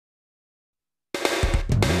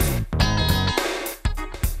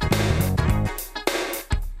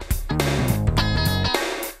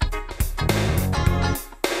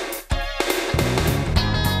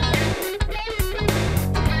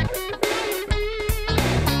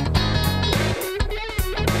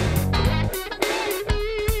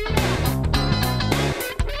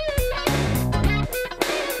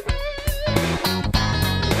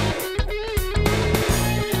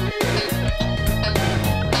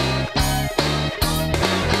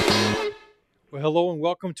Well, hello and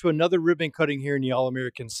welcome to another ribbon cutting here in the All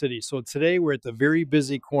American City. So today we're at the very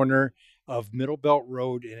busy corner of Middlebelt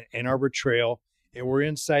Road and Ann Arbor Trail, and we're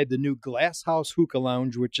inside the new Glass House Hookah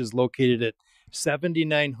Lounge, which is located at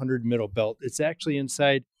 7900 Middlebelt. It's actually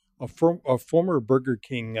inside a former Burger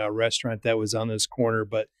King restaurant that was on this corner,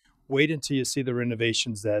 but wait until you see the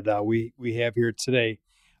renovations that we have here today.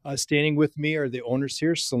 Standing with me are the owners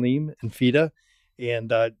here, Salim and Fida.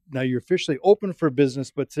 And now you're officially open for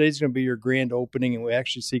business, but today's going to be your grand opening, and we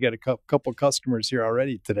actually see you got a couple customers here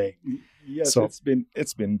already today. Yes, So,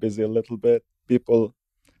 it's been busy a little bit. People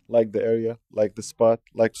like the area, like the spot,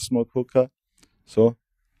 like to smoke hookah. So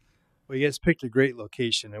well, you guys picked a great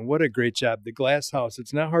location, and what a great job! The Glass House.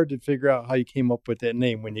 It's not hard to figure out how you came up with that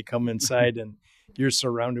name when you come inside and you're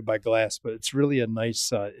surrounded by glass, but it's really a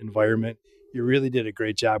nice environment. You really did a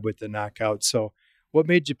great job with the knockout. So, what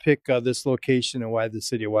made you pick this location, and why the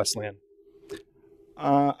city of Westland?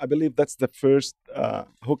 I believe that's the first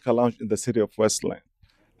hookah lounge in the city of Westland.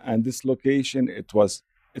 And this location,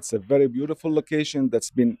 it's a very beautiful location that's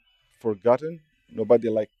been forgotten. Nobody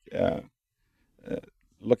uh,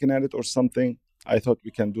 looking at it or something. I thought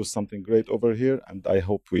we can do something great over here, and I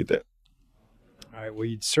hope we did. All right. Well,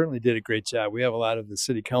 you certainly did a great job. We have a lot of the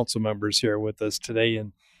city council members here with us today,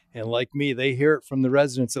 and like me, they hear it from the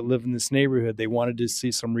residents that live in this neighborhood. They wanted to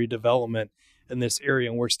see some redevelopment in this area,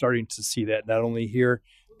 and we're starting to see that not only here,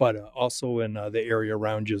 but also in the area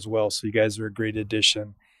around you as well. So you guys are a great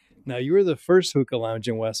addition. Now, you were the first hookah lounge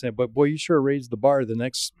in West End, but boy, you sure raised the bar. The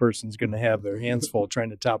next person's going to have their hands full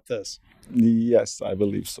trying to top this. Yes, I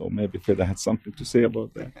believe so. Maybe Fida had something to say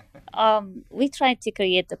about that. We try to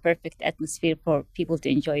create the perfect atmosphere for people to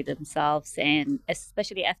enjoy themselves, and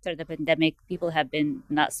especially after the pandemic, people have been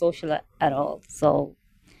not social at all. So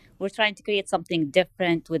we're trying to create something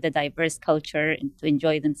different with a diverse culture and to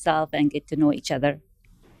enjoy themselves and get to know each other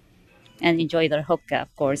and enjoy their hookah,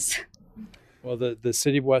 of course. Well, the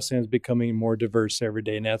city of West End is becoming more diverse every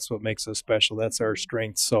day, and that's what makes us special. That's our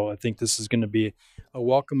strength. So I think this is going to be a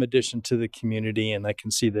welcome addition to the community, and I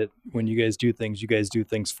can see that when you guys do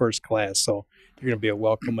things first class. So you're going to be a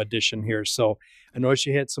welcome addition here. So I noticed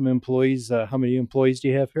you had some employees. How many employees do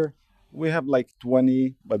you have here? We have like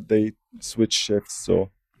 20, but they switch shifts,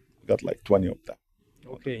 so we got like 20 of them.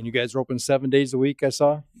 Okay, and you guys are open 7 days a week, I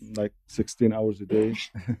saw? Like 16 hours a day.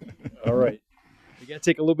 All right. You got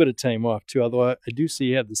to take a little bit of time off, too, although I do see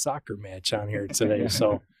you have the soccer match on here today,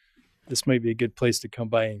 so this might be a good place to come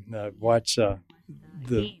by and watch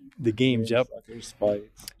the games. Yep. Soccer,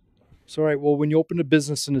 fights. So, all right, well, when you open a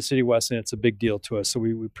business in the city of Westland, it's a big deal to us, so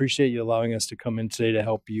we appreciate you allowing us to come in today to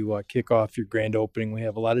help you kick off your grand opening. We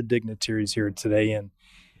have a lot of dignitaries here today, and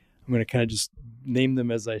I'm going to kind of just name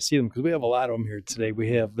them as I see them because we have a lot of them here today.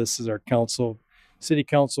 This is our city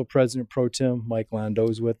council president pro tem, Mike Londo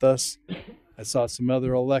is with us. I saw some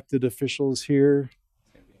other elected officials here.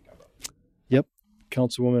 Yep,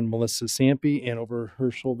 Councilwoman Melissa Sampe, and over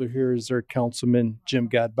her shoulder here is our Councilman Jim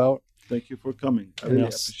Godbout. Thank you for coming. I really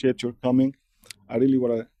appreciate your coming. I really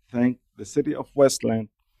want to thank the city of Westland,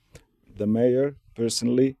 the mayor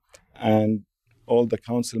personally, and all the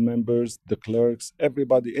council members, the clerks,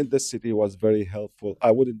 everybody in the city was very helpful.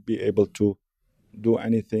 I wouldn't be able to do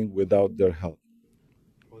anything without their help.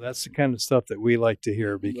 Well, that's the kind of stuff that we like to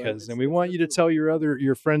hear and we want you to tell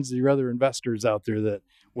your friends, your other investors out there that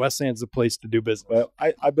Westland's the place to do business. Well,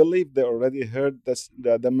 I believe they already heard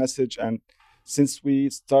the message, and since we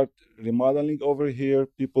start remodeling over here,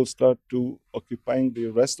 people start to occupying the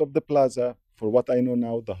rest of the plaza. For what I know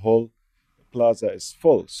now, the whole plaza is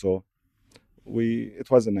full. So it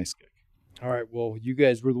was a nice gig. All right. Well, you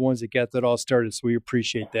guys were the ones that got that all started, so we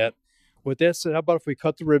appreciate that. With that said, how about if we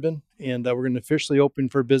cut the ribbon and we're going to officially open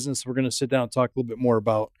for business. We're going to sit down and talk a little bit more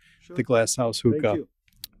about the Glass House Hookah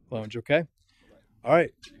Lounge, okay? All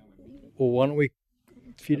right. Well, why don't we,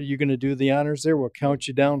 Fida, you're going to do the honors there. We'll count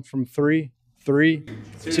you down from three. 3,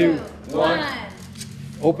 2, 1.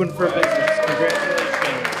 Open for business. Congratulations.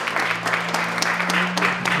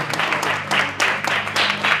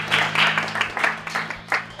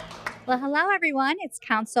 Well, hello, everyone. It's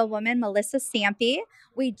Councilwoman Melissa Sampe.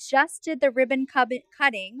 We just did the ribbon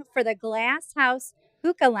cutting for the Glass House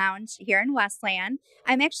Hookah Lounge here in Westland.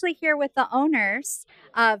 I'm actually here with the owners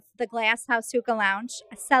of the Glass House Hookah Lounge,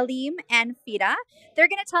 Salim and Fida. They're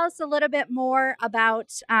going to tell us a little bit more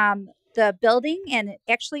about the building, and it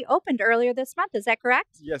actually opened earlier this month. Is that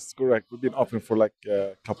correct? Yes, correct. We've been open for like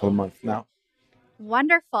a couple of months now.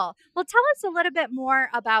 Wonderful. Well, tell us a little bit more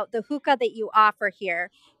about the hookah that you offer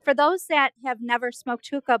here. For those that have never smoked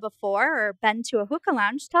hookah before or been to a hookah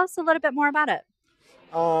lounge, tell us a little bit more about it.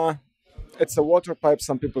 It's a water pipe,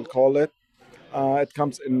 some people call it. It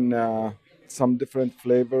comes in some different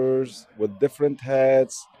flavors with different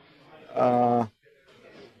heads. Uh,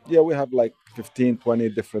 yeah, we have like 15, 20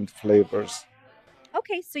 different flavors.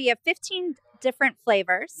 Okay, so you have 15 different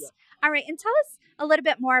flavors. All right, and tell us a little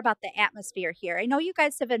bit more about the atmosphere here. I know you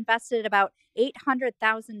guys have invested about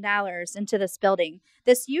 $800,000 into this building.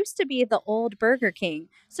 This used to be the old Burger King.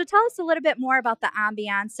 So tell us a little bit more about the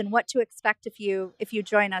ambiance and what to expect if you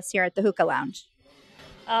join us here at the Hookah Lounge.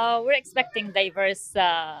 We're expecting diverse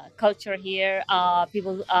culture here.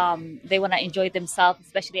 People they want to enjoy themselves,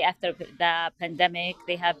 especially after the pandemic.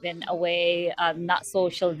 They have been away, not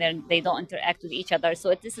social. They don't interact with each other.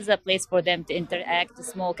 So this is a place for them to interact, to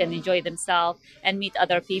smoke, and enjoy themselves and meet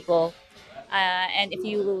other people. And if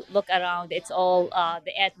you look around, it's all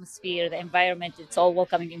the atmosphere, the environment. It's all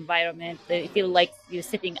welcoming environment. You feel like you're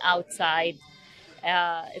sitting outside.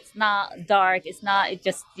 It's not dark. It's not. It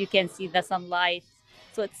just you can see the sunlight.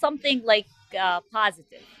 So it's something like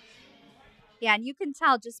positive. Yeah, and you can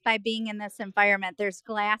tell just by being in this environment, there's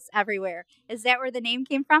glass everywhere. Is that where the name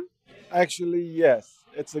came from? Actually, yes,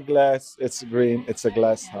 it's a glass, it's green, it's a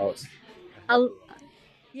glass house. A,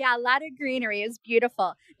 yeah, a lot of greenery is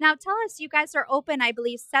beautiful. Now tell us, you guys are open, I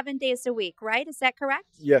believe, 7 days a week, right? Is that correct?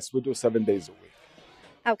 Yes, we do 7 days a week.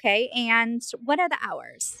 Okay, and what are the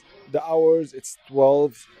hours? The hours, it's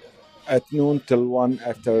 12 at noon till 1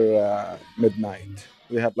 after midnight.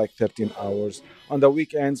 We have like 13 hours. On the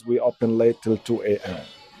weekends, we open late till 2 a.m.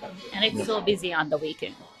 And it's so busy on the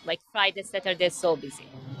weekend. Like Friday, Saturday, so busy.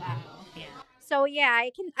 Yeah. So yeah,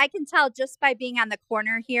 I can tell just by being on the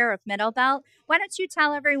corner here of Middlebelt. Why don't you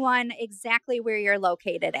tell everyone exactly where you're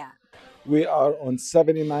located at? We are on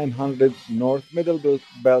 7900 North Middlebelt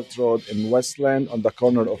Belt Road in Westland on the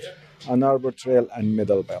corner of Ann Arbor Trail and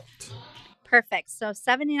Middlebelt. Perfect. So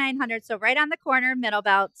 7900, so right on the corner,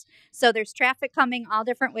 Middlebelt. So there's traffic coming all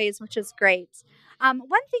different ways, which is great.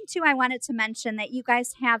 One thing too, I wanted to mention that you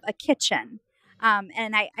guys have a kitchen.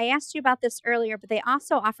 And I asked you about this earlier, but they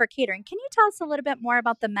also offer catering. Can you tell us a little bit more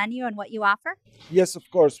about the menu and what you offer? Yes, of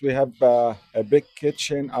course, we have a big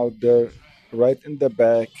kitchen out there right in the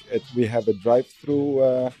back. We have a drive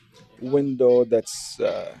through window that's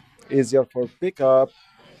easier for pickup.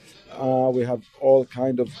 We have all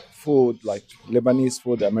kind of food like Lebanese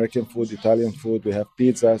food, American food, Italian food. We have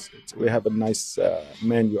pizzas. We have a nice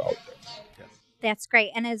menu out there. Yes. That's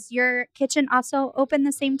great. And is your kitchen also open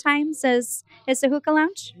the same times as the Hookah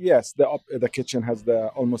Lounge? Yes, the kitchen has the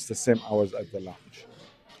almost the same hours as the lounge.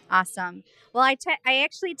 Awesome. Well, I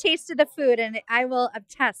actually tasted the food and I will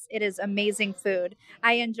attest it is amazing food.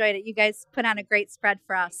 I enjoyed it. You guys put on a great spread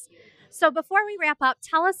for us. So before we wrap up,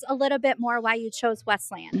 tell us a little bit more why you chose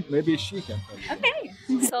Westland. Maybe she can tell you.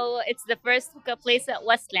 Okay. So it's the first hookah place at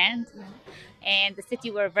Westland. And the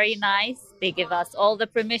city were very nice. They give us all the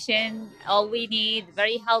permission, all we need,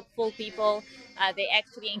 very helpful people. They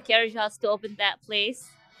actually encourage us to open that place.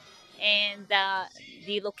 And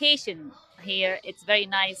the location here, it's very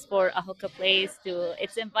nice for a hookah place to,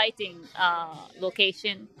 it's inviting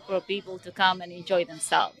location for people to come and enjoy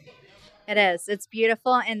themselves. It is. It's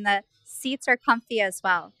beautiful and the seats are comfy as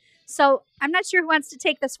well. So I'm not sure who wants to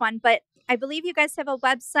take this one, but I believe you guys have a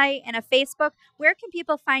website and a Facebook. Where can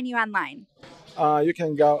people find you online? You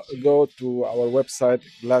can go to our website,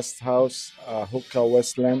 Glass House Hookah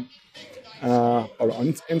Westland, or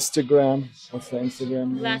on Instagram. What's the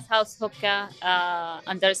Instagram name? Glass House Hookah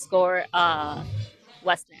underscore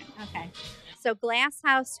Westland. Okay. So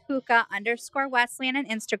Glasshouse Hookah underscore Westland on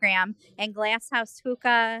Instagram and Glasshouse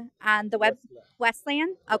Hookah on the web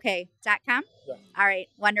Westland. Okay. .com. Yeah. All right.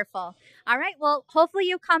 Wonderful. All right. Well, hopefully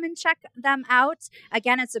you come and check them out.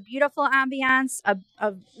 Again, it's a beautiful ambiance,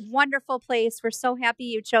 a wonderful place. We're so happy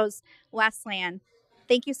you chose Westland.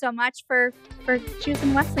 Thank you so much for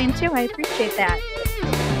choosing Westland too. I appreciate that.